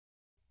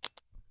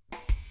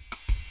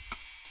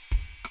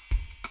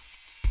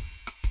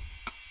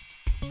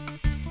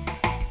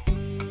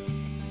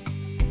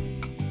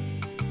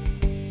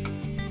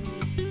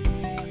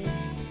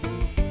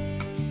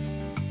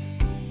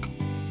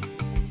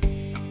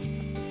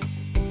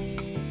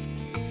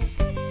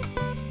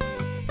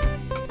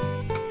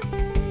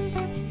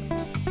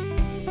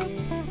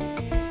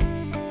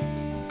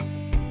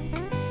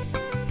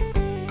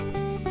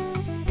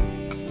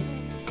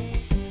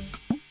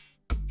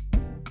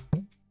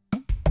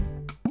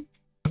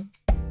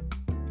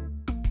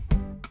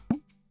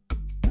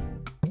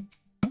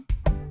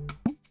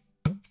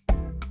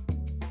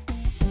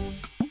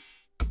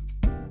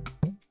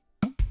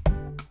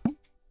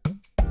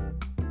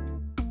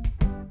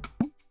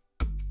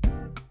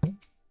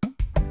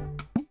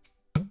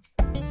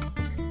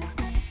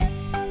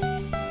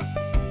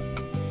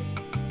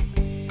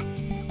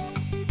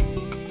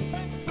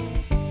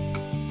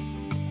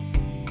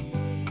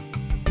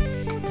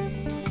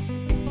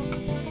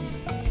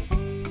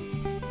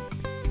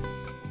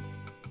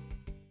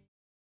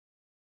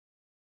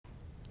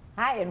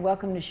Hi, and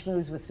welcome to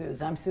Schmooze with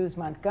Suze. I'm Suze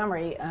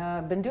Montgomery.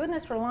 I've been doing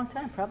this for a long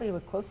time, probably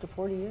close to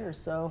 40 years,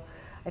 so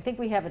I think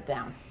we have it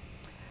down.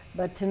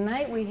 But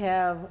tonight we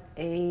have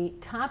a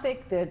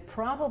topic that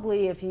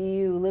probably, if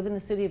you live in the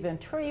city of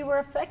Ventura, you were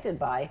affected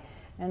by.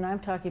 And I'm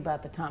talking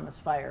about the Thomas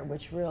Fire,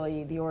 which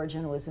really, the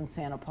origin was in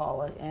Santa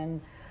Paula.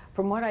 And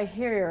from what I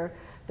hear,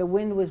 the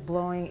wind was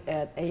blowing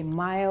at a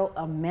mile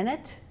a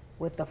minute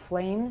with the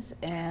flames,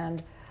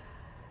 and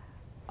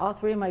all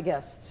three of my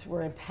guests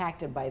were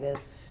impacted by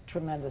this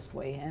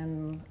tremendously,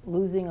 and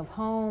losing of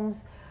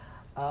homes,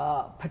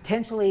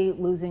 potentially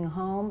losing a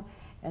home,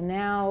 and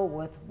now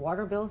with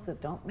water bills that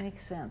don't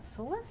make sense.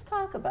 So let's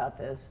talk about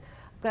this.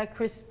 I've got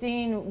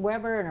Christine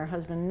Weber and her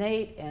husband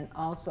Nate, and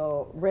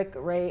also Rick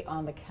Ray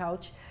on the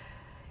couch.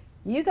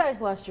 You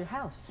guys lost your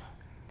house.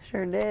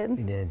 Sure did.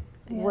 We did.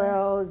 Yeah.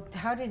 Well,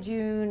 how did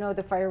you know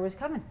the fire was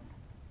coming?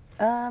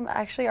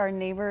 Actually, our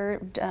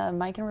neighbor,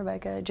 Mike and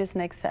Rebecca, just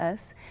next to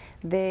us,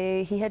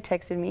 he had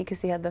texted me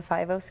because he had the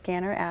 50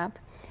 scanner app,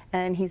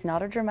 and he's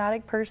not a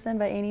dramatic person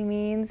by any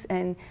means,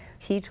 and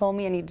he told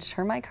me I need to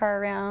turn my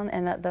car around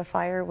and that the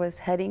fire was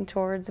heading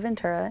towards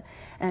Ventura,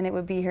 and it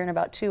would be here in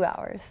about 2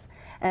 hours.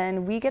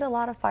 And we get a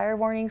lot of fire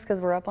warnings because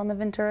we're up on the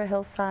Ventura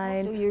hillside.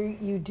 Oh, so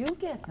you do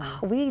get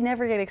them. We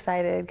never get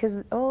excited because,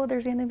 oh,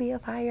 there's going to be a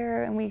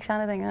fire, and we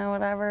kind of think, oh,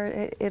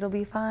 whatever, it'll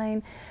be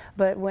fine.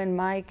 But when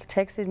Mike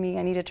texted me,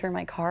 I need to turn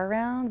my car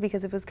around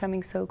because it was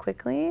coming so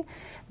quickly,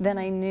 then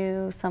I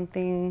knew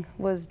something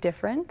was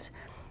different.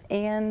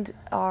 And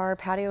our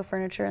patio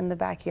furniture in the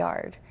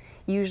backyard.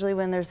 Usually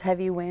when there's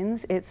heavy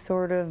winds, it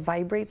sort of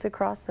vibrates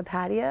across the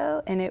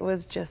patio, and it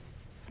was just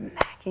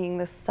smacking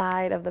the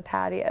side of the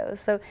patio.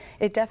 So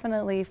it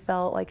definitely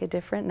felt like a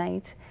different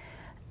night,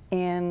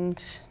 and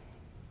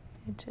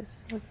it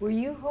just was. Were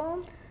you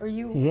home? Or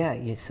you?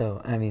 Yeah,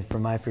 so I mean,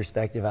 from my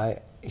perspective,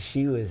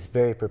 she was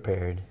very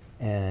prepared,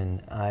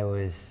 and I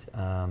was,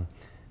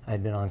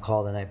 I'd been on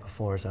call the night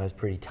before, so I was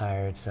pretty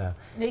tired. So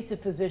Nate's a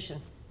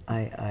physician.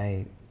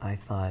 I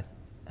thought,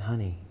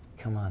 honey,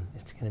 come on,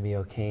 it's going to be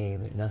okay.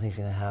 Nothing's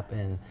going to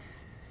happen.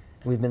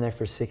 We've been there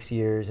for 6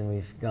 years, and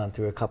we've gone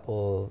through a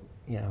couple,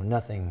 you know,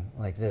 nothing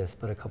like this,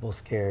 but a couple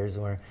scares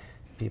where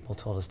people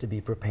told us to be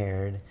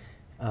prepared,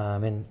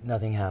 and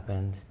nothing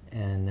happened.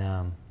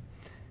 And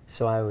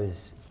so I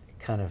was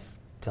kind of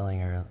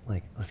telling her,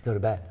 like, let's go to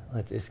bed.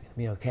 It's going to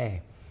be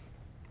okay.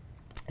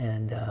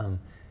 And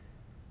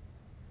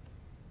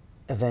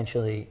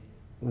eventually,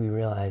 we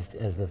realized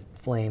as the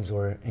flames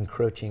were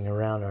encroaching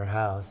around our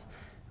house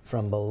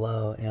from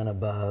below and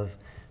above,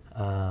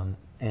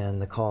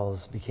 and the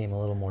calls became a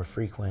little more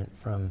frequent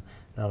from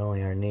not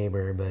only our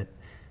neighbor, but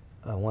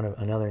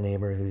another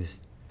neighbor who's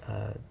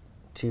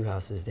 2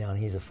 houses down.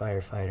 He's a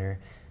firefighter,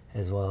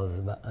 as well as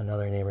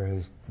another neighbor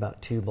who's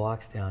about 2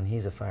 blocks down.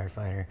 He's a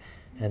firefighter,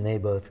 and they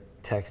both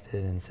texted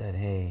and said,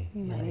 "Hey,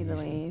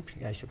 you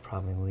guys should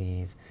probably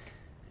leave."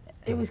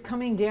 It was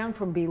coming down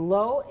from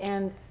below,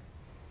 and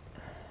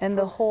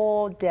the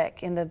whole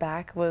deck in the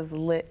back was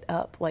lit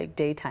up like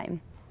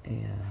daytime.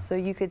 Yeah. So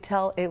you could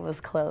tell it was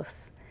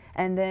close.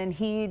 And then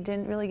he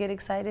didn't really get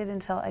excited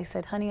until I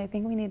said, honey, I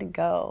think we need to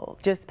go.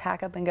 Just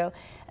pack up and go.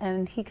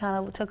 And he kind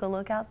of took a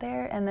look out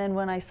there. And then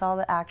when I saw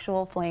the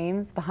actual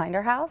flames behind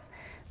our house,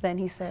 then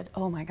he said,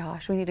 oh my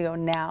gosh, we need to go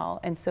now.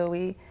 And so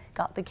we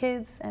got the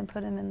kids and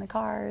put them in the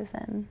cars.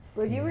 And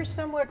well, you were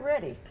somewhat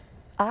ready.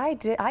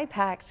 I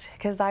packed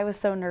because I was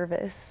so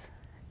nervous.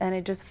 And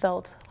it just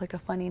felt like a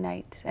funny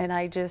night. And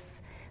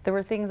there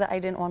were things that I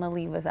didn't want to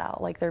leave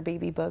without, like their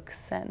baby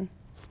books and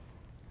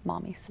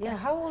mommy stuff. Yeah,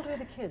 how old are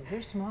the kids?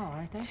 They're small,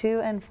 aren't they? 2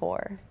 and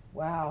 4.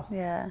 Wow.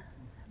 Yeah,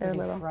 they're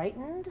little.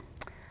 Frightened?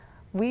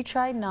 We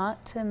tried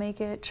not to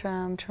make it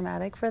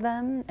traumatic for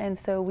them, and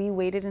so we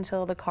waited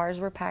until the cars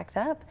were packed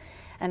up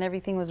and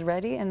everything was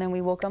ready, and then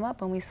we woke them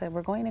up and we said,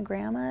 we're going to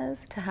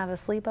Grandma's to have a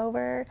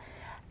sleepover,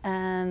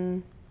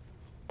 and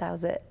that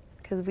was it,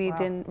 because we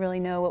didn't really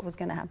know what was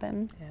going to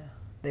happen. Yeah,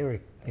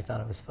 they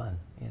thought it was fun.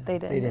 You know? They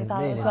did. They didn't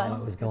thought it was know fun.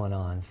 what was going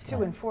on. So.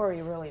 2 and 4,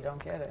 you really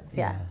don't get it.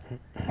 Yeah.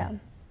 Yeah.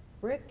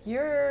 Rick,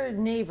 you're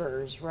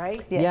neighbors,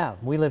 right? Yes. Yeah,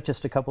 we live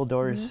just a couple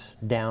doors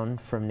down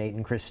from Nate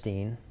and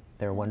Christine.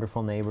 They're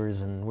wonderful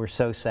neighbors, and we're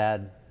so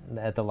sad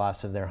at the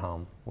loss of their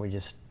home.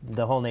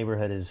 The whole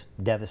neighborhood is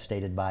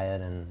devastated by it,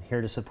 and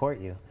here to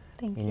support you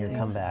in your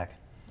comeback.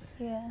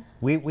 Yeah.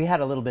 We had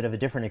a little bit of a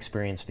different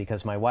experience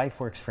because my wife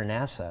works for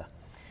NASA.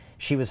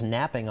 She was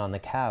napping on the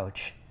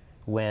couch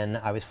when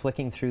I was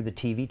flicking through the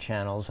TV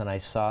channels and I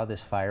saw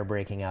this fire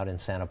breaking out in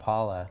Santa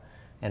Paula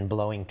and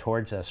blowing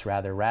towards us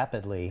rather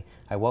rapidly.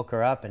 I woke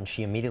her up and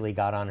she immediately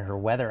got on her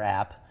weather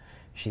app.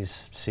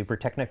 She's super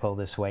technical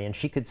this way, and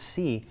she could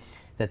see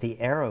that the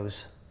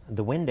arrows,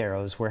 the wind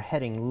arrows, were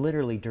heading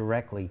literally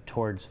directly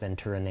towards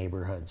Ventura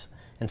neighborhoods,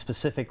 and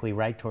specifically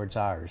right towards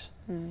ours.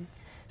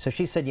 So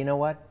she said, you know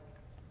what,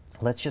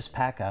 let's just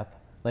pack up,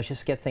 let's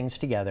just get things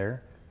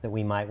together that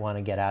we might want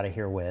to get out of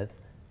here with,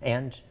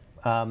 and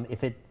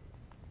if it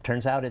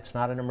turns out it's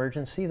not an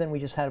emergency, then we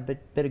just had a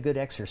bit of good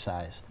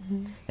exercise.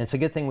 And it's a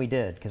good thing we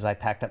did, because I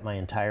packed up my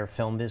entire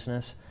film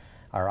business,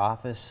 our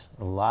office,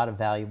 a lot of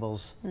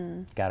valuables,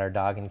 got our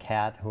dog and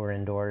cat who are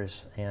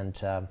indoors, and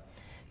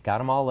got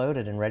them all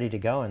loaded and ready to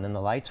go. And then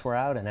the lights were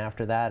out, and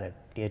after that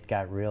it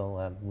got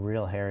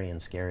real hairy and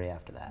scary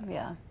after that.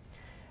 Yeah.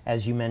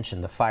 As you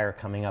mentioned, the fire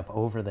coming up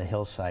over the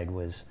hillside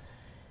was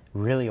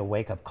really a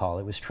wake-up call.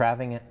 It was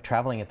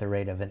traveling at the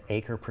rate of an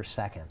acre per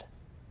second.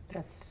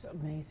 That's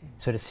amazing.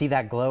 So to see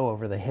that glow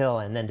over the hill,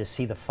 and then to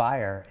see the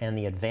fire, and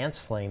the advance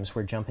flames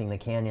were jumping the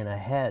canyon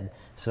ahead,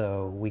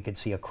 so we could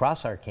see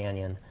across our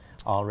canyon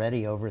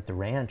already over at the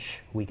ranch.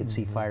 We could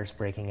see fires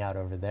breaking out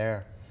over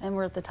there. And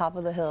we're at the top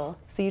of the hill,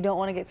 so you don't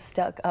want to get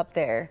stuck up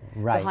there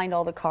Right. behind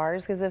all the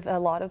cars, because if a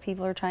lot of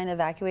people are trying to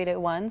evacuate at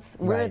once,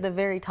 we're Right. at the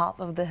very top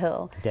of the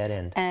hill. Dead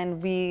end.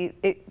 And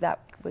that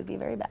would be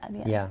very bad.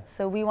 Yeah. Yeah.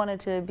 So we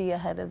wanted to be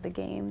ahead of the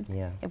game.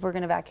 Yeah. If we're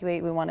going to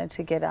evacuate, we wanted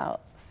to get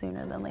out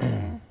sooner than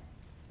later.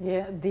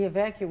 Yeah, the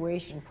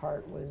evacuation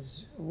part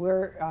was,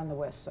 we're on the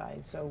west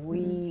side, so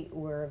we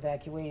were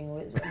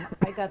evacuating.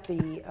 I got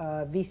the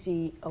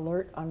VC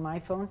alert on my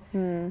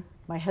phone.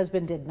 My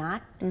husband did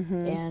not,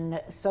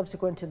 and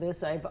subsequent to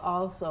this, I've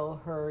also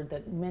heard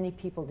that many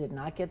people did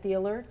not get the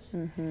alerts,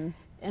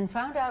 and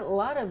found out a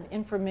lot of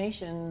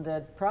information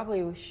that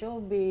probably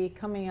should be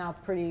coming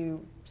out pretty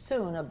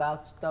soon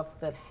about stuff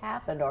that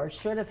happened or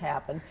should have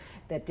happened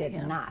that did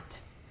not.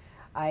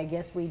 I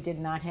guess we did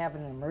not have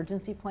an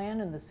emergency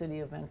plan in the city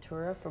of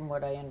Ventura, from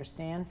what I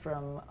understand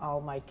from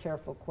all my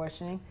careful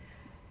questioning.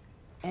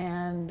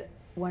 And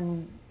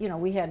when,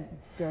 we had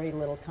very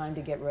little time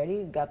to get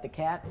ready, got the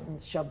cat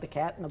and shoved the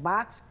cat in the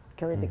box,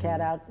 carried the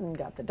cat out and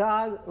got the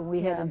dog. And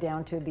we headed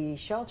down to the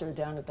shelter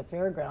down at the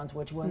fairgrounds,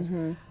 which was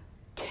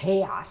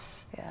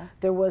chaos. Yeah.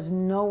 There was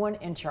no one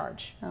in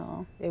charge.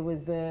 Oh. It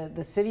was the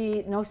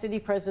city, no city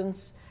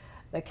presence.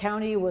 The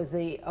county was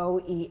the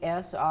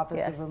OES,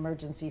 Office of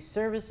Emergency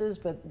Services,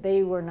 but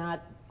they were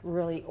not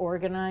really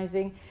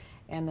organizing.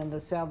 And then the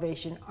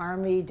Salvation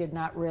Army did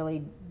not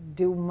really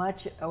do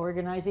much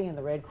organizing, and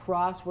the Red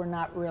Cross were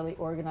not really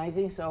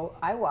organizing. So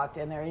I walked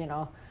in there,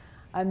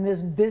 I'm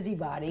Ms.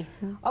 Busybody.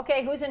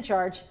 Okay, who's in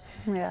charge?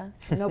 Yeah.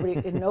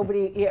 Everybody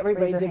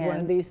did one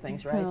of these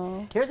things, right?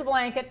 Oh. Here's a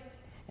blanket.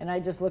 And I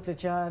just looked at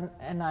John,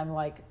 and I'm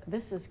like,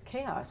 this is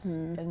chaos.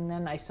 And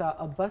then I saw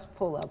a bus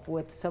pull up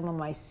with some of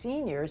my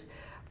seniors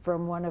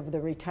from one of the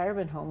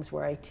retirement homes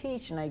where I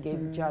teach, and I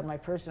gave John my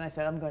purse, and I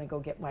said, I'm going to go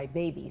get my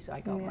babies. I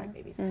call my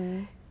babies.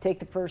 Take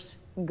the purse,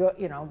 go,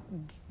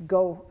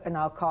 and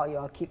I'll call you.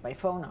 I'll keep my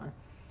phone on.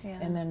 Yeah.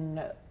 And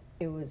then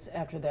it was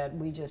after that,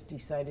 we just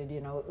decided,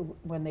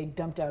 when they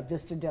dumped out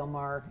Vista Del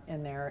Mar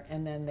in there,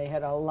 and then they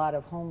had a lot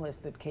of homeless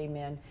that came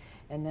in,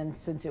 and then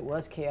since it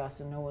was chaos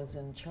and no one's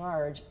in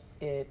charge,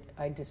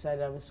 I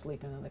decided I was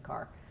sleeping in the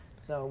car.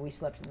 So we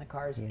slept in the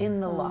cars in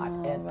the lot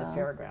at the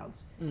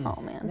fairgrounds.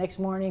 Oh, man. Next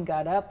morning,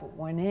 got up,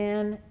 went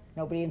in,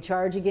 nobody in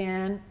charge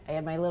again. I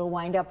had my little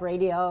wind-up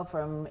radio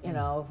from,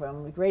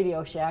 from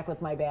Radio Shack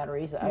with my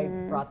batteries. I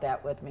brought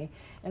that with me.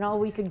 And all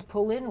we could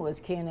pull in was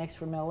KNX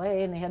from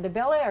LA, and they had the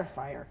Bel Air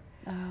fire.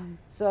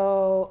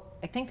 So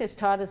I think this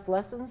taught us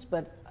lessons,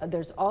 but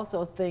there's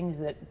also things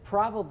that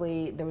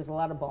probably there was a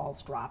lot of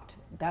balls dropped.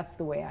 That's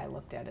the way I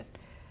looked at it.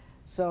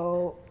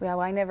 So yeah, well,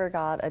 I never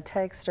got a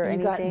text or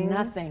anything. You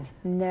got nothing.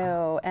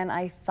 No, and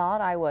I thought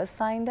I was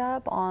signed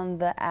up on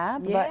the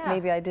app, but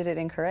maybe I did it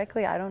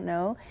incorrectly. I don't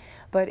know,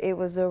 but it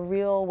was a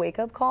real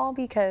wake-up call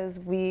because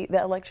the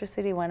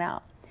electricity went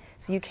out.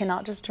 So you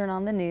cannot just turn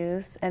on the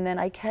news. And then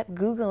I kept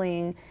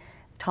Googling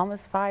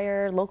Thomas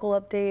Fire, local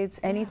updates,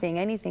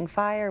 anything,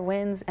 fire,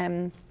 winds,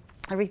 and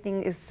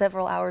everything is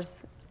several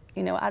hours,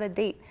 out of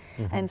date.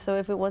 And so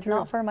if it was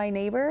not for my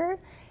neighbor,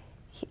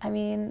 I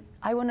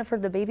wouldn't have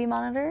heard the baby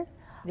monitor.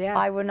 Yeah.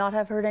 I would not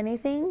have heard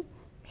anything.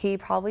 He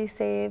probably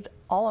saved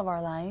all of our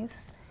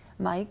lives,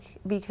 Mike,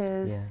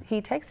 because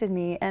he texted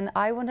me, and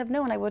I wouldn't have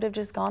known. I would have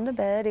just gone to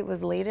bed. It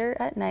was later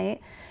at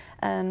night,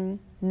 and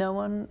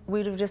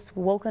we'd have just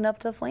woken up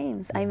to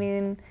flames. So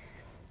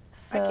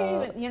I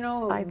can't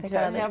even, I think to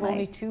I have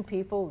only 2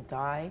 people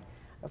die.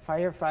 a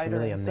firefighter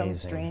really and some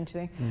amazing. strange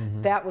thing.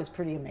 That was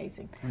pretty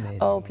amazing.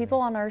 Oh, people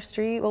on our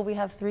street, well, we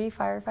have 3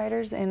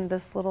 firefighters in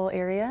this little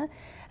area,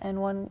 and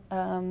one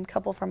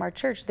couple from our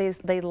church,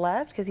 they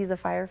left because he's a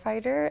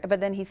firefighter, but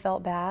then he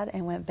felt bad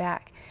and went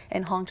back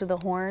and honked the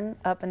horn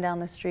up and down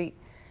the street.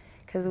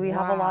 Because we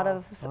have a lot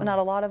of, not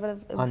a lot of it,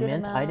 a On good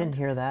Mint, amount. I didn't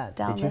hear that.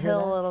 Down Did the you hear hill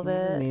that? a little He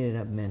never bit. made it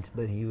up Mint,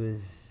 but he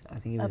was, I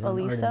think he was Up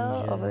in Aliso,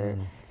 Artemisia. over-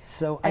 and-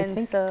 So I And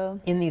think so-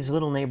 in these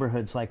little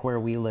neighborhoods like where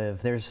we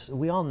live,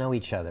 we all know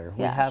each other.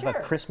 We Yeah. have a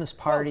Sure. Christmas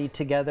party Close.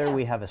 together. Yeah.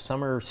 We have a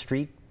summer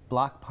street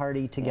block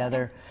party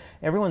together.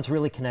 Everyone's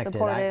really connected.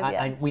 Supportive,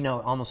 yeah. We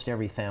know almost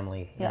every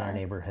family in Yeah. our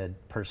neighborhood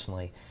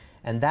personally.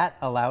 And that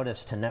allowed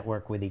us to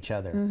network with each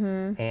other.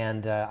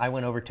 And I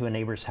went over to a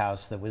neighbor's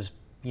house that was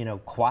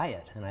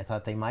quiet, and I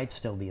thought they might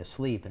still be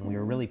asleep, and we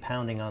were really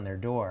pounding on their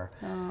door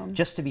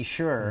just to be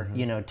sure,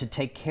 to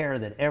take care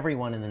that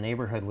everyone in the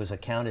neighborhood was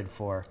accounted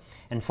for.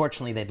 And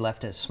fortunately, they'd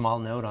left a small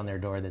note on their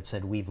door that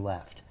said, "We've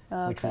left,"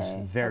 which was Okay.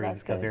 Oh, a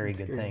that's very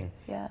good. good thing.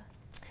 Yeah.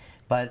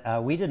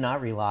 But we did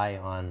not rely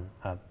on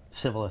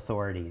civil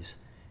authorities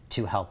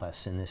to help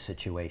us in this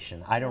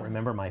situation. I don't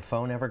remember my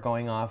phone ever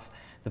going off,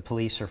 the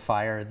police or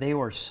fire. They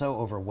were so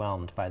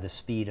overwhelmed by the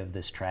speed of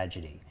this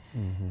tragedy.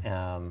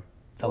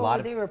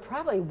 They were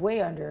probably way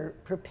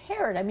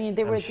underprepared. I mean,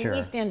 they were at sure. the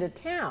east end of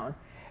town.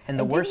 And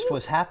the didn't worst you-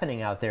 was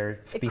happening out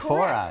there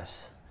before Correct.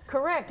 us.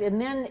 Correct, and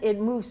then it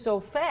moved so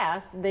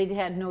fast they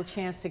had no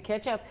chance to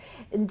catch up.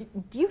 And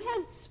you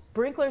had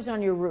sprinklers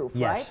on your roof,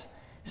 Yes. right?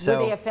 So,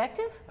 were they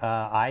effective?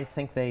 I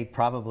think they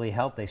probably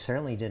helped. They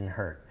certainly didn't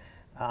hurt.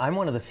 I'm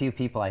one of the few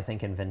people, I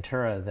think, in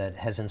Ventura that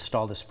has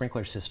installed a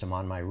sprinkler system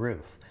on my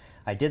roof.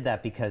 I did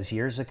that because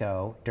years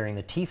ago, during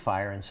the Tea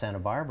Fire in Santa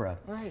Barbara,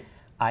 Right.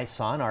 I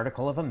saw an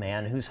article of a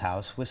man whose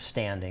house was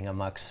standing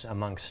amongst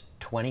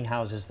 20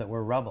 houses that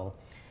were rubble,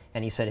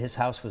 and he said his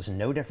house was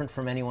no different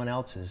from anyone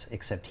else's,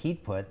 except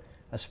he'd put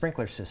a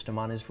sprinkler system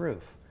on his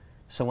roof.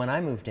 So when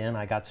I moved in,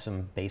 I got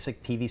some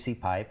basic PVC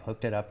pipe,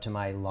 hooked it up to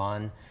my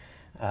lawn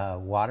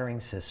watering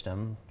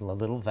system, a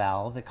little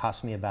valve. It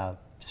cost me about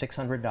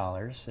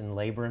 $600 in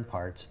labor and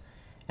parts,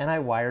 and I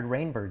wired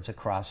rainbirds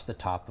across the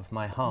top of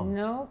my home.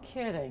 No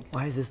kidding.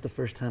 Why is this the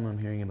first time I'm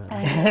hearing about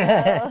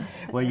it?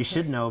 Well, you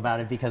should know about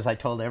it because I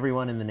told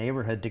everyone in the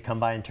neighborhood to come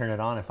by and turn it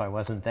on if I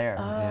wasn't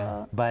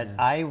there. But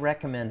I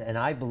recommend, and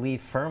I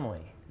believe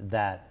firmly,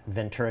 that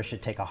Ventura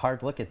should take a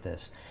hard look at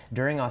this.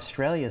 During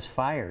Australia's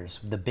fires,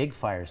 the big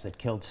fires that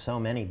killed so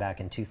many back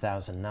in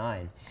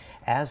 2009,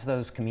 as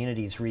those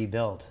communities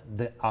rebuilt,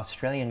 the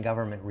Australian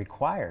government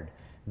required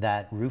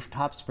that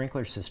rooftop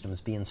sprinkler systems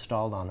be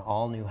installed on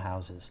all new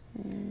houses.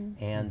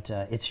 And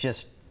it's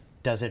just,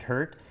 does it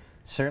hurt?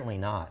 Certainly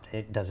not.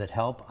 Does it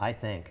help? I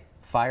think.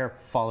 Fire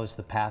follows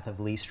the path of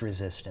least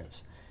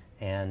resistance.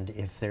 And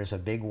if there's a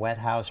big wet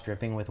house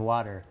dripping with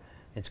water,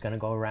 it's going to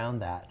go around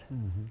that.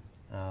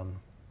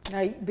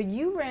 Now, but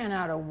you ran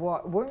out of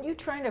water. Weren't you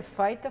trying to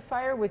fight the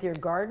fire with your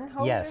garden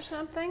hose Yes. or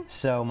something?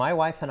 So my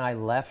wife and I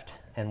left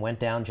and went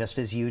down just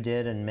as you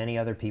did and many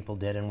other people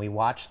did, and we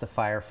watched the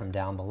fire from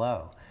down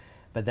below.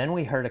 But then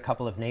we heard a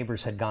couple of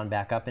neighbors had gone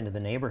back up into the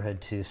neighborhood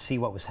to see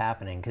what was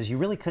happening, because you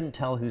really couldn't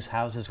tell whose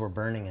houses were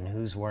burning and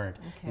whose weren't.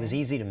 It was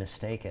easy to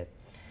mistake it.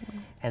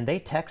 And they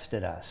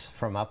texted us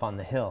from up on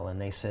the hill,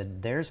 and they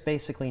said, there's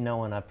basically no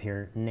one up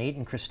here. Nate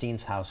and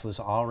Christine's house was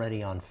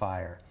already on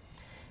fire.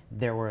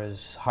 There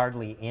was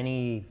hardly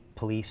any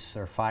police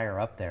or fire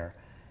up there.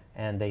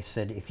 And they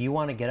said, if you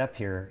want to get up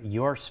here,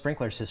 your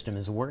sprinkler system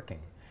is working.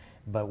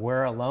 But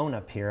we're alone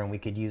up here and we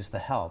could use the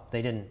help.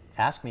 They didn't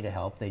ask me to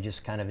help. They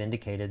just kind of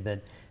indicated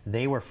that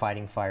they were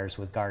fighting fires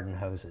with garden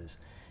hoses.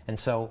 And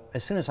so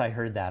as soon as I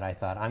heard that, I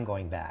thought, I'm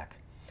going back.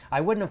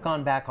 I wouldn't have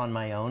gone back on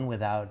my own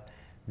without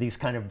these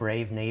kind of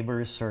brave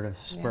neighbors sort of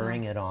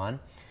spurring it on.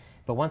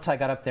 But once I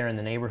got up there in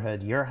the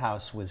neighborhood, your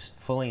house was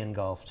fully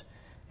engulfed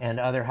and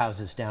other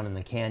houses down in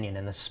the canyon,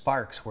 and the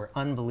sparks were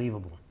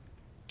unbelievable.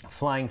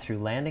 Flying through,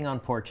 landing on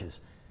porches,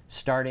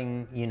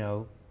 starting,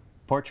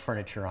 porch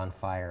furniture on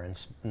fire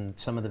and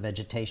some of the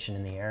vegetation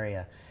in the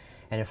area.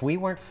 And if we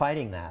weren't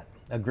fighting that,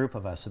 a group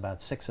of us,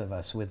 about 6 of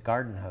us with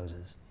garden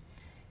hoses,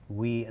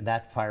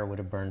 that fire would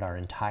have burned our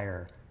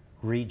entire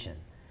region.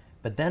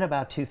 But then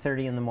about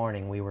 2:30 in the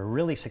morning, we were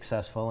really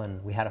successful,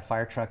 and we had a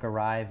fire truck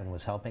arrive and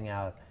was helping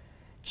out.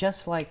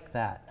 Just like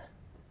that,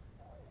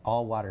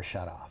 all water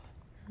shut off.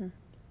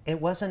 It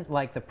wasn't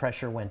like the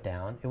pressure went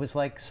down. It was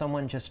like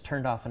someone just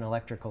turned off an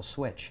electrical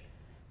switch.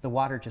 The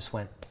water just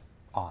went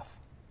off.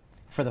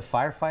 For the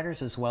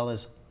firefighters as well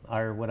as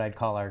what I'd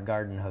call our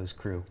garden hose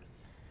crew.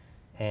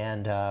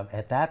 And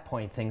at that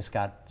point, things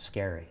got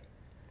scary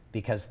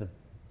because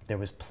there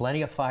was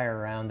plenty of fire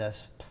around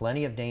us,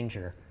 plenty of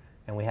danger,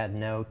 and we had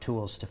no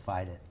tools to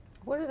fight it.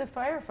 What are the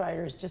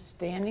firefighters, just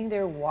standing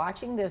there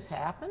watching this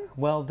happen?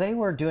 Well, they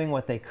were doing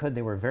what they could.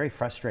 They were very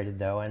frustrated,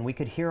 though, and we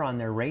could hear on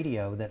their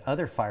radio that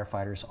other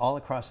firefighters all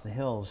across the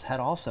hills had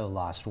also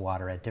lost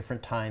water at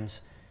different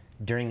times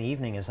during the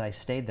evening as I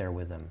stayed there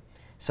with them.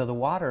 So the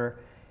water,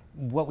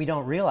 what we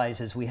don't realize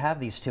is we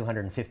have these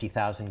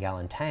 250,000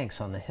 gallon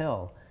tanks on the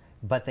hill,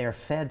 but they're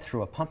fed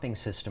through a pumping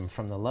system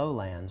from the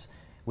lowlands,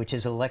 which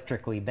is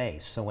electrically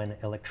based. So when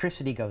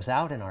electricity goes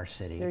out in our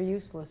city, They're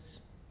useless.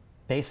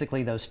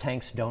 basically those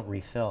tanks don't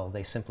refill,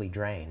 they simply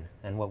drain.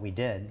 And what we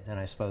did, and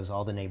I suppose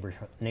all the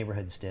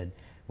neighborhoods did,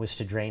 was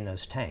to drain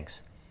those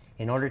tanks.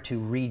 In order to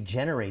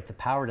regenerate the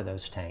power to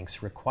those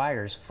tanks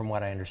requires, from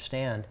what I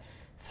understand,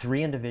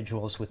 3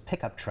 individuals with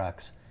pickup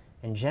trucks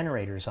and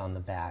generators on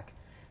the back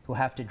who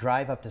have to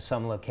drive up to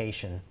some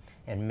location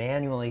and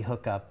manually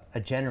hook up a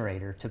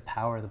generator to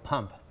power the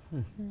pump.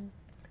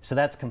 So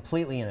that's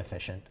completely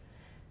inefficient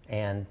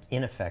and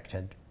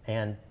ineffective.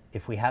 And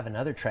if we have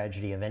another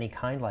tragedy of any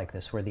kind like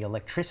this, where the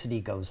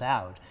electricity goes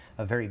out,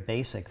 a very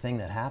basic thing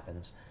that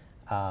happens,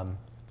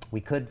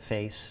 we could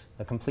face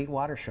a complete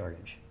water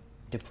shortage,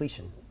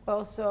 depletion.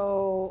 Well,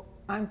 so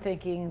I'm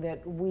thinking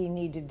that we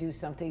need to do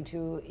something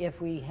to, if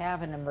we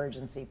have an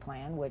emergency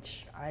plan,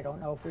 which I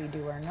don't know if we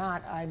do or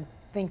not, I'm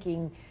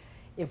thinking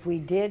if we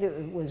did,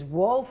 it was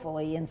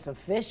woefully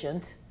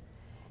insufficient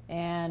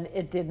and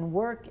it didn't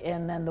work,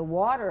 and then the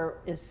water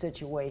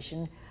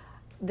situation,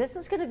 this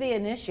is going to be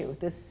an issue.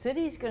 The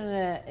city's going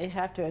to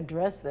have to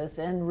address this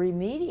and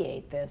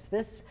remediate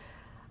this.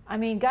 I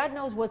mean, God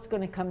knows what's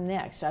going to come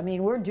next. I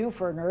mean, we're due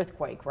for an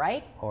earthquake,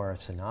 right? Or a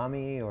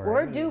tsunami, or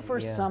we're due for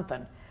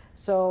something.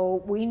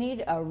 So we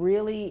need a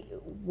really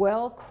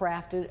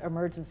well-crafted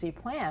emergency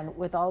plan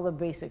with all the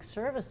basic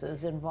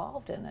services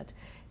involved in it.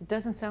 It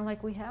doesn't sound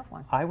like we have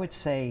one. I would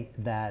say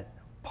that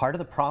part of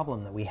the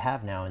problem that we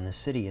have now in the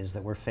city is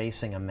that we're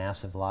facing a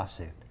massive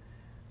lawsuit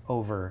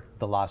over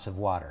the loss of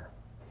water.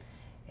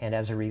 And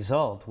as a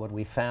result, what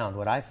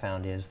I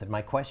found is that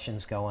my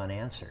questions go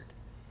unanswered.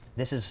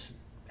 This is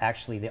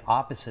actually the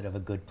opposite of a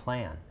good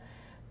plan.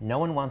 No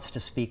one wants to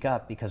speak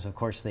up because, of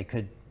course, they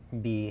could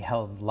be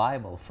held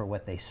liable for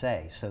what they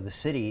say. So the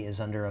city is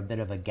under a bit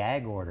of a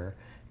gag order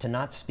to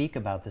not speak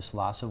about this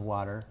loss of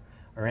water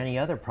or any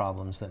other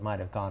problems that might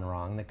have gone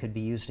wrong that could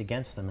be used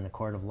against them in a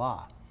court of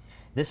law.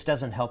 This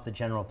doesn't help the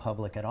general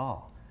public at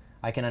all.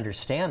 I can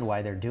understand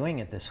why they're doing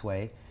it this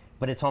way,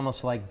 but it's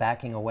almost like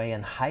backing away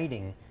and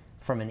hiding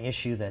from an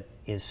issue that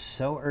is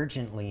so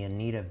urgently in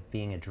need of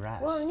being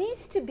addressed. Well, it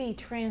needs to be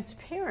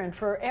transparent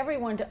for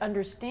everyone to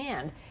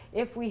understand.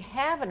 If we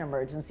have an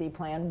emergency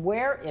plan,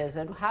 where is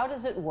it? How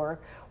does it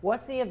work?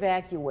 What's the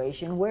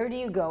evacuation? Where do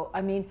you go?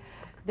 I mean,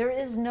 there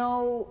is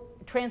no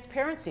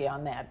transparency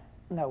on that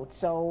note.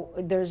 So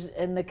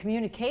and the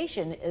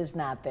communication is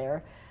not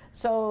there.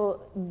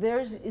 So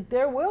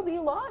there will be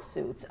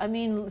lawsuits. I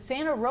mean,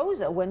 Santa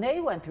Rosa, when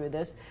they went through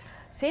this,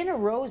 Santa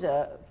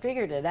Rosa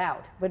figured it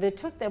out, but it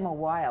took them a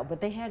while. But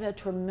they had a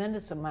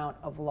tremendous amount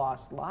of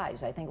lost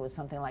lives. I think it was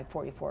something like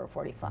 44 or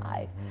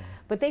 45.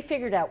 But they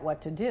figured out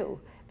what to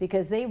do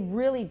because they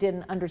really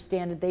didn't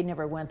understand it. They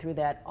never went through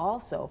that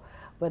also,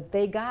 but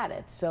they got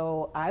it.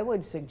 So I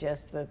would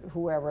suggest that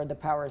whoever the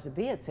powers that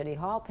be at City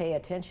Hall pay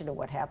attention to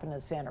what happened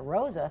in Santa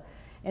Rosa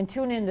and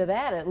tune into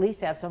that, at least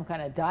have some kind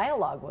of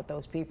dialogue with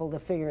those people to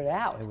figure it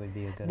out. It would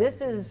be a good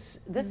This idea.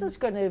 is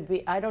going to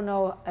be, I don't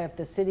know if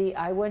the city,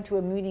 I went to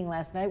a meeting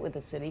last night with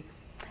the city,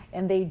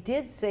 and they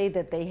did say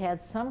that they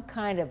had some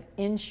kind of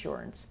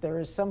insurance. There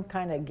is some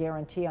kind of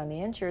guarantee on the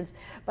insurance,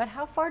 but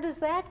how far does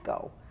that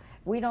go?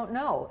 We don't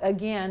know.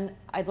 Again,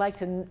 I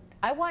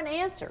want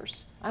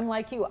answers. I'm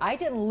like you. I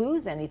didn't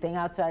lose anything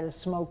outside of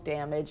smoke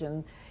damage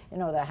and, you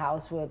know, the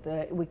house with,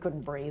 we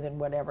couldn't breathe and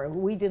whatever.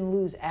 We didn't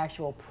lose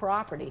actual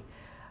property.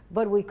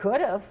 But we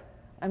could have.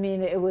 I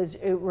mean, it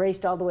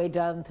raced all the way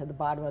down to the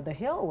bottom of the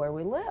hill where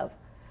we live.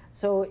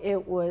 So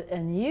it was,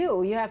 and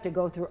you have to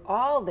go through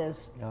all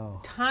this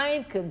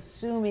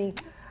time-consuming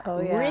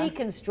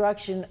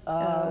reconstruction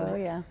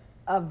of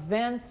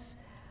events.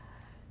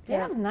 Do you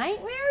have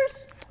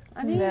nightmares?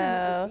 I mean,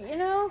 No. You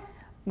know?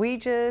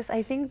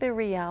 I think the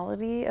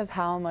reality of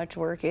how much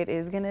work it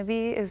is going to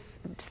be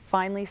is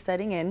finally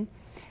setting in.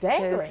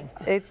 Staggering.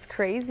 It's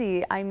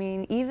crazy. I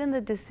mean, even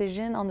the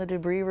decision on the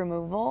debris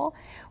removal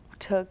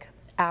took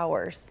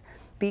hours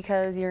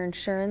because your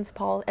insurance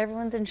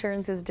everyone's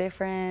insurance is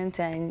different,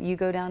 and you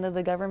go down to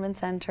the government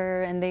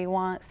center and they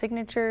want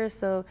signatures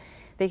so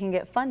they can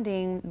get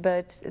funding,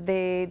 but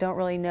they don't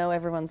really know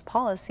everyone's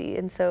policy.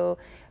 And so,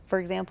 for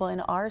example, in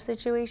our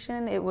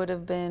situation, it would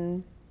have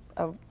been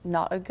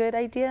not a good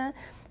idea.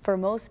 For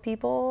most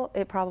people,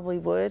 it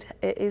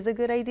is a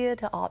good idea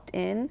to opt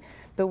in,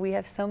 but we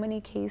have so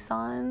many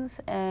caissons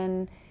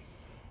and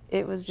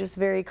it was just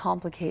very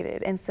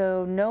complicated. And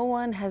so no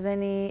one has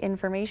any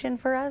information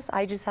for us.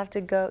 I just have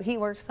to go. He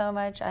works so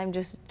much. I'm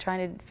just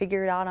trying to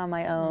figure it out on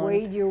my own.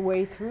 Wade your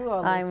way through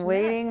all this I'm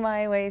wading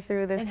my way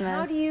through this mess. And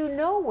how do you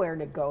know where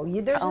to go?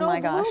 There's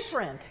no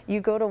blueprint. You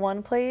go to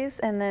one place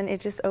and then it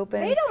just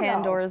opens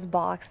Pandora's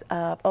box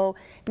up. Oh,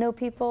 no,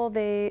 people,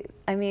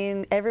 I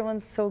mean,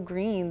 everyone's so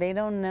green. They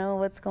don't know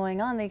what's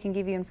going on. They can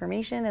give you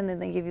information and then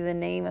they give you the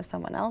name of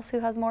someone else who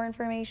has more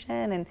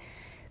information. And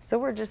so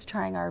we're just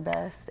trying our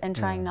best and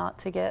trying not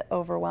to get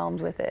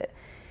overwhelmed with it,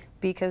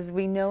 because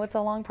we know it's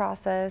a long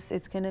process.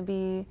 It's going to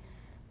be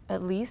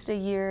at least a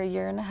year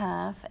and a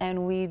half,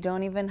 and we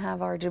don't even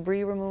have our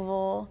debris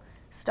removal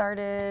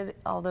started,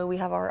 although we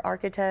have our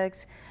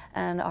architect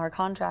and our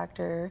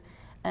contractor.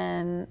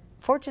 And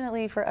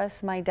fortunately for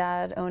us, my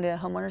dad owned a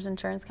homeowners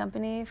insurance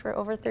company for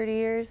over 30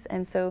 years,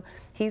 and so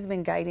he's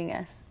been guiding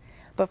us.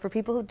 But for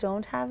people who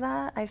don't have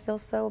that, I feel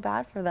so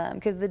bad for them,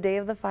 because the day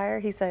of the fire,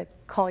 he said,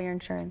 call your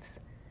insurance.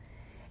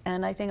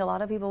 And I think a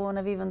lot of people wouldn't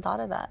have even thought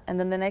of that. And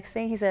then the next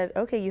thing he said,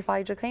 okay, you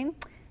filed your claim,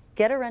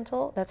 get a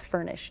rental that's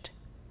furnished.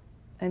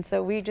 And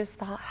so we just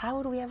thought, how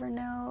would we ever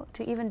know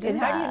to even do that? And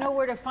how do you know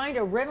where to find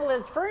a rental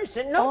that's furnished?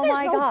 No, oh there's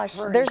my no gosh,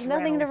 furnished there's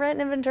nothing rentals. to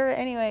rent in Ventura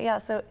anyway. Yeah,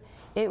 so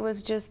it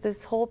was just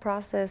this whole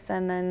process,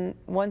 and then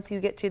once you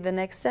get to the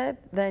next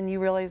step, then you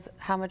realize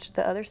how much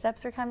the other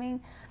steps are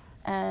coming.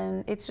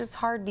 And it's just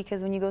hard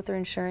because when you go through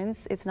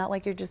insurance, it's not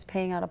like you're just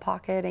paying out of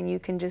pocket and you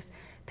can just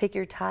pick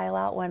your tile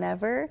out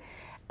whenever.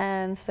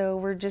 And so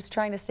we're just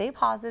trying to stay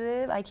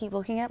positive. I keep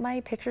looking at my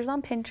pictures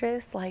on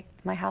Pinterest, like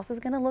my house is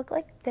gonna look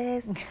like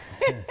this.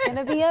 It's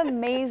gonna be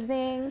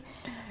amazing.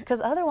 Because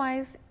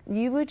otherwise,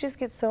 you would just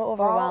get so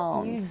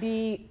overwhelmed. You'd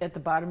be at the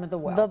bottom of the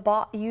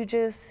well. You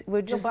just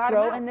would just bottom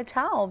throw out. in the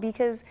towel,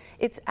 because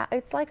it's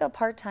like a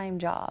part-time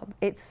job.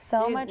 It's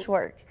so much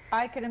work.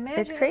 I can imagine.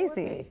 It's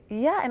crazy.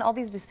 Yeah, and all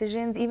these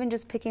decisions, even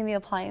just picking the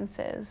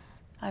appliances.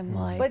 I'm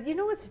like, But you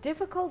know what's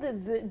difficult?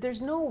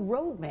 There's no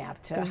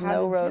roadmap to There's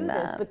how no to do this.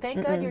 roadmap. But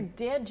thank God your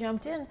dad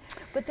jumped in.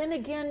 But then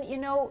again, you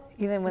know,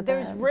 Even with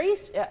there's that.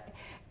 race,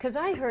 because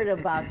I heard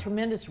about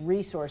tremendous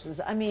resources.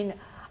 I mean,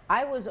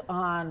 I was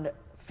on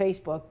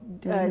Facebook,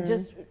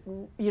 just,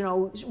 you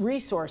know,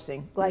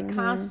 resourcing, like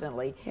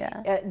constantly.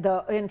 Yeah.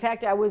 In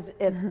fact, I was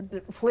at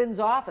Flynn's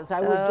office. I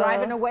was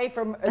driving away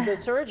from the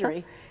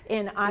surgery,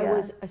 and I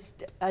was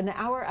an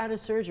hour out of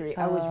surgery.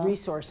 I was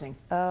resourcing.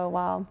 oh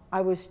wow.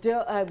 I was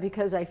still,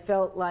 because I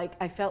felt like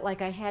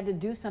I had to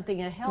do something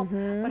to help,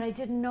 but I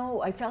didn't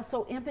know. I felt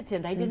so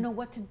impotent. I didn't know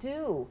what to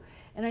do.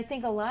 And I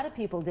think a lot of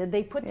people did.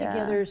 They put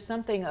together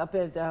something up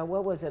at,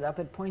 what was it, up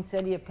at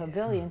Poinsettia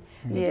Pavilion.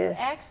 Did you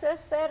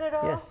access that at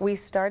all? Yes. We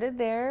started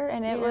there,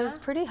 and it was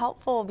pretty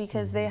helpful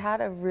because they had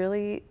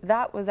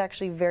that was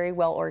actually very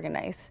well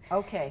organized.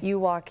 Okay. You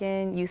walk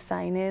in, you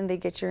sign in, they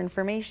get your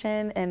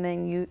information, and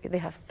then they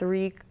have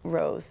 3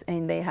 rows,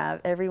 and they have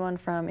everyone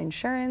from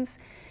insurance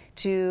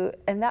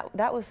and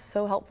that was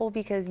so helpful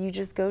because you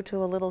just go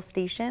to a little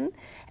station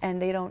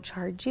and they don't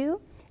charge you.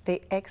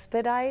 They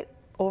expedite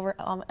over,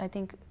 I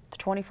think,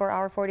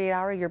 24-hour,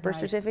 48-hour, your birth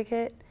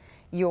certificate,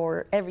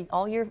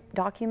 all your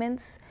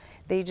documents.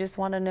 They just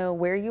want to know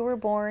where you were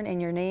born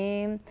and your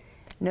name,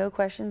 no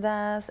questions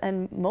asked.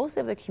 And most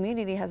of the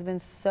community has been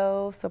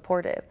so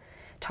supportive.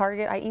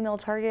 Target, I emailed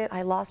Target,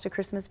 I lost a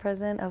Christmas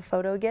present, a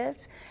photo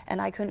gift, and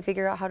I couldn't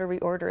figure out how to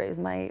reorder it. It was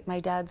my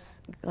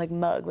dad's like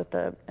mug with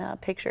the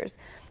pictures,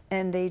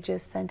 and they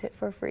just sent it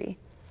for free.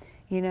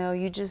 You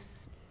know,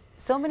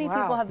 so many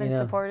people have been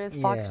supportive.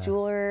 Fox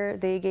Jeweler,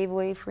 they gave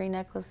away free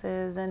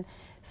necklaces, and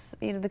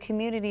you know, the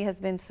community has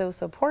been so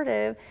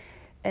supportive,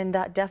 and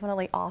that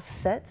definitely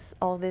offsets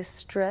all this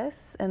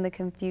stress and the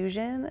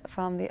confusion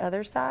from the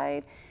other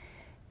side.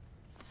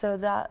 So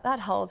that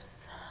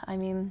helps. I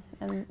mean,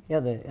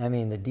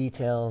 the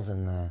details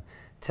and the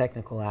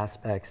technical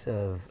aspects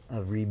of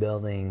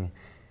rebuilding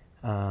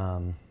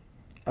are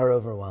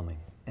overwhelming,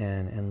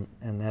 and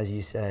as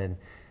you said,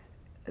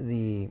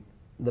 the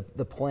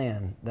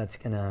plan that's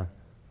gonna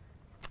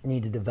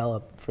need to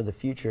develop for the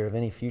future of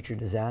any future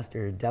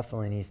disaster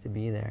definitely needs to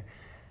be there.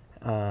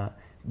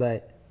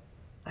 But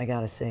I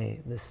gotta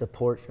say, the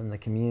support from the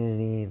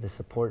community, the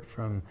support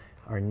from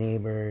our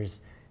neighbors,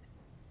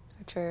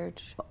 our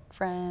church,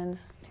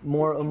 friends,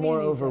 more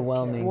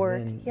overwhelming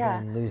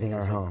than losing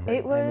our home.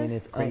 It was I mean,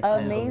 it's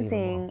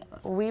amazing.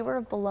 We were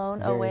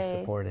blown away. Very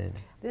supported.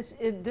 This,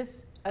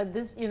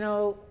 you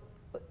know,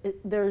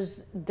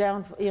 there's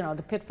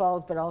the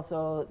pitfalls, but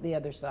also the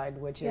other side,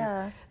 which is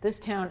this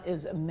town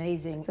is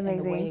amazing, in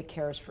the way it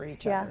cares for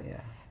each other. Yeah.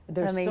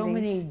 There's so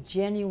many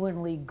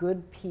genuinely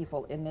good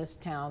people in this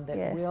town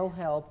that will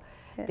help.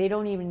 They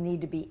don't even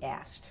need to be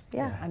asked.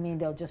 I mean,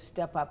 they'll just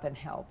step up and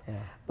help.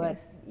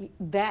 But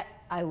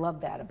I love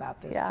that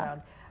about this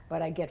town.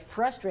 But I get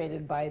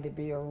frustrated by the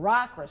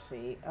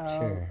bureaucracy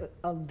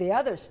of the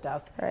other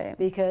stuff,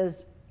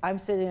 because I'm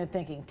sitting there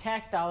thinking,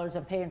 tax dollars,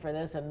 I'm paying for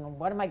this, and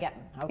what am I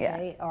getting?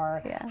 Okay,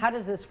 or how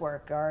does this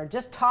work? Or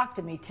just talk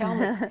to me, tell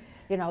me,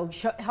 you know,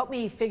 help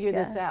me figure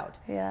this out.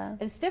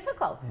 It's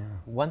difficult.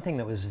 One thing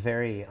that was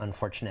very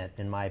unfortunate,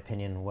 in my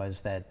opinion, was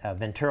that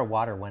Ventura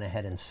Water went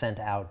ahead and sent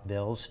out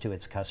bills to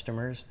its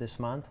customers this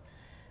month.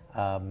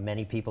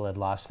 Many people had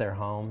lost their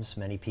homes.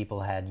 Many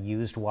people had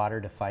used water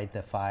to fight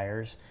the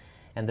fires,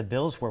 and the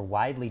bills were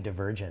widely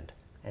divergent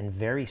and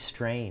very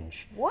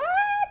strange. What?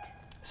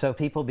 So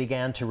people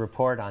began to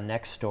report on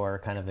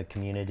Nextdoor, kind of the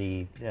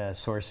community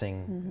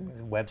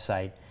sourcing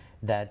website,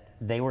 that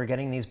they were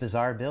getting these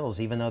bizarre bills,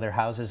 even though their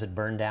houses had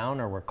burned down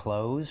or were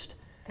closed.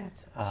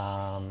 That's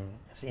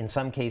in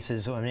some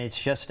cases, I mean,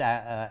 it's just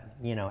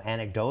you know,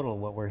 anecdotal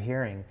what we're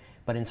hearing,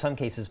 but in some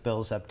cases,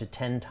 bills up to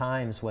 10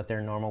 times what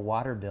their normal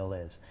water bill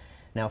is.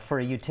 Now, for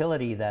a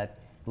utility that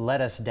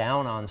let us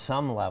down on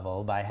some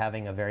level by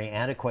having a very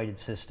antiquated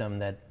system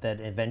that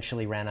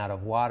eventually ran out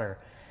of water.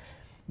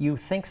 You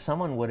think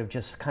someone would have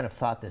just kind of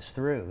thought this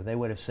through. They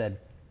would have said,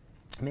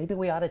 maybe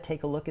we ought to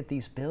take a look at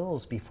these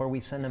bills before we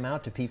send them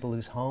out to people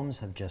whose homes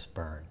have just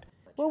burned.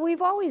 Well,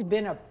 we've always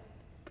been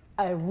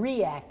a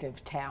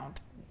reactive town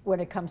when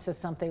it comes to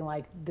something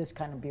like this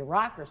kind of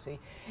bureaucracy.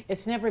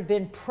 It's never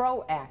been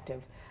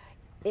proactive.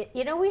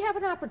 You know, we have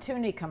an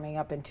opportunity coming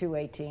up in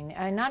 2018,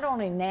 and not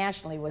only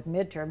nationally with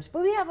midterms,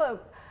 but we have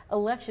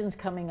elections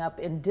coming up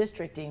in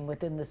districting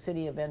within the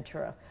city of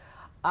Ventura.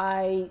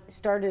 I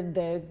started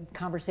the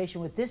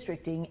conversation with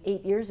districting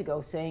 8 years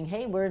ago saying,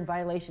 hey, we're in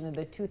violation of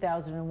the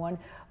 2001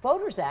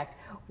 Voters Act.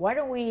 Why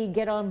don't we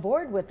get on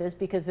board with this?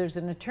 Because there's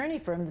an attorney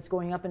firm that's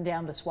going up and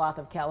down the swath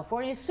of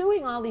California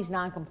suing all these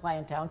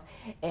non-compliant towns,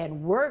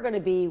 and we're going to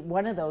be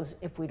one of those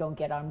if we don't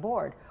get on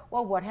board.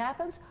 Well, what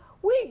happens?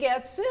 We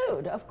get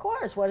sued, of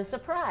course. What a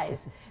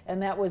surprise. And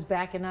that was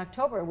back in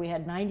October. We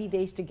had 90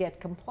 days to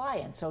get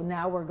compliant. So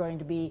now we're going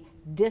to be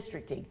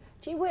districting.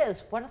 Gee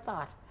whiz, what a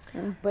thought.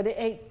 But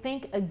I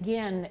think,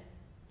 again,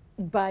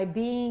 by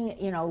being,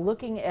 you know,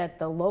 looking at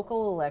the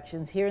local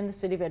elections here in the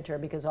city of Ventura,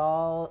 because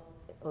all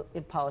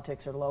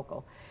politics are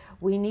local,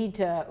 we need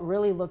to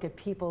really look at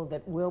people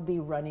that will be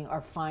running,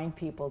 or find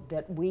people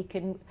that we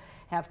can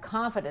have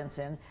confidence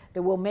in,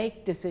 that will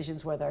make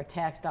decisions with our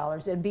tax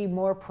dollars and be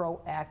more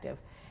proactive.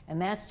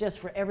 And that's just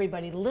for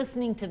everybody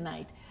listening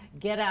tonight.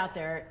 Get out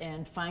there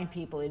and find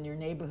people in your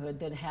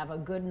neighborhood that have a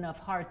good enough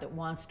heart that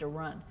wants to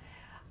run.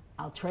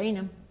 I'll train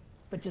them,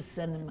 but just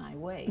send them my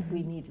way.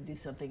 We need to do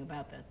something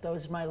about that.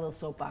 Those are my little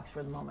soapbox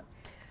for the moment.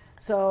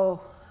 So,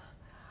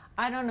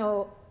 I don't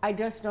know, I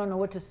just don't know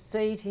what to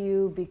say to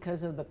you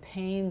because of the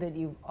pain that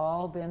you've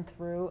all been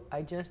through.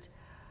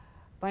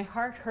 My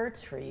heart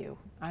hurts for you.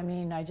 I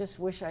mean, I just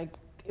wish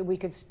we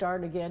could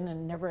start again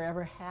and never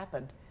ever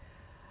happened.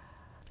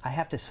 I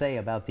have to say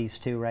about these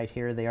two right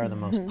here, they are the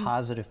most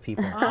positive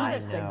people I know.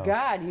 Honest to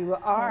God, you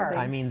are.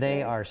 I mean,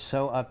 they are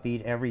so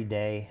upbeat every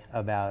day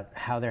about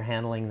how they're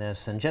handling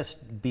this. And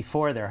just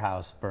before their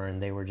house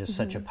burned, they were just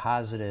such a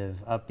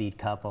positive, upbeat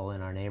couple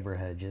in our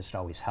neighborhood, just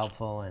always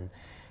helpful. And,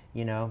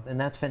 you know, and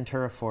that's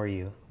Ventura for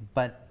you.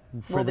 But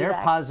for their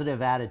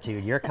positive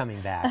attitude, you're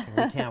coming back, and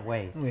we can't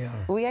wait. We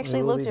are. We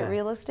actually looked at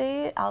real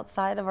estate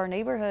outside of our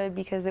neighborhood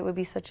because it would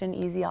be such an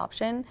easy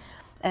option.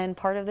 And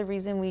part of the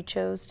reason we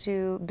chose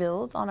to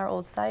build on our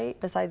old site,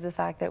 besides the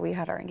fact that we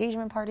had our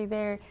engagement party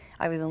there,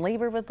 I was in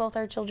labor with both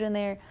our children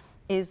there,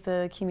 is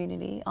the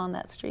community on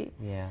that street.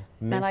 Yeah.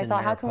 And I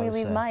thought, how can we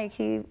leave Mike?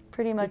 He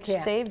pretty much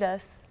saved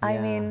us. I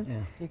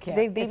mean,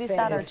 they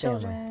babysat our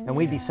children. And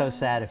we'd be so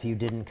sad if you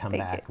didn't come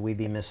back. We'd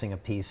be missing a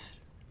piece.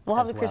 We'll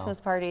have a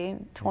Christmas party,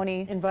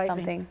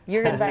 20-something.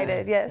 You're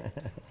invited, yes.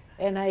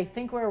 And I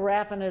think we're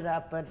wrapping it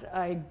up, but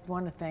I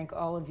want to thank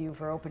all of you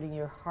for opening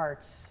your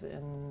hearts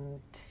and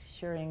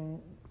sharing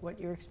what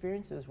your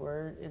experiences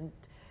were. It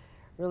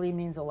really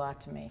means a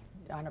lot to me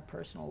on a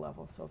personal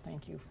level. So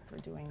thank you for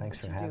doing Thanks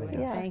for what you having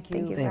do. us. Thank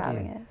you for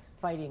having us.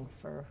 Fighting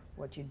for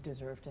what you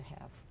deserve to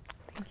have.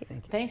 Thank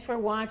you. Thanks for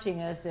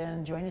watching us,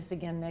 and join us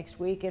again next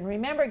week. And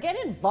remember, get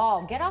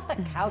involved. Get off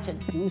the couch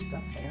and do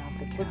something. Get off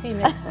the couch. We'll see you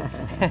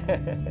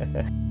next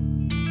week.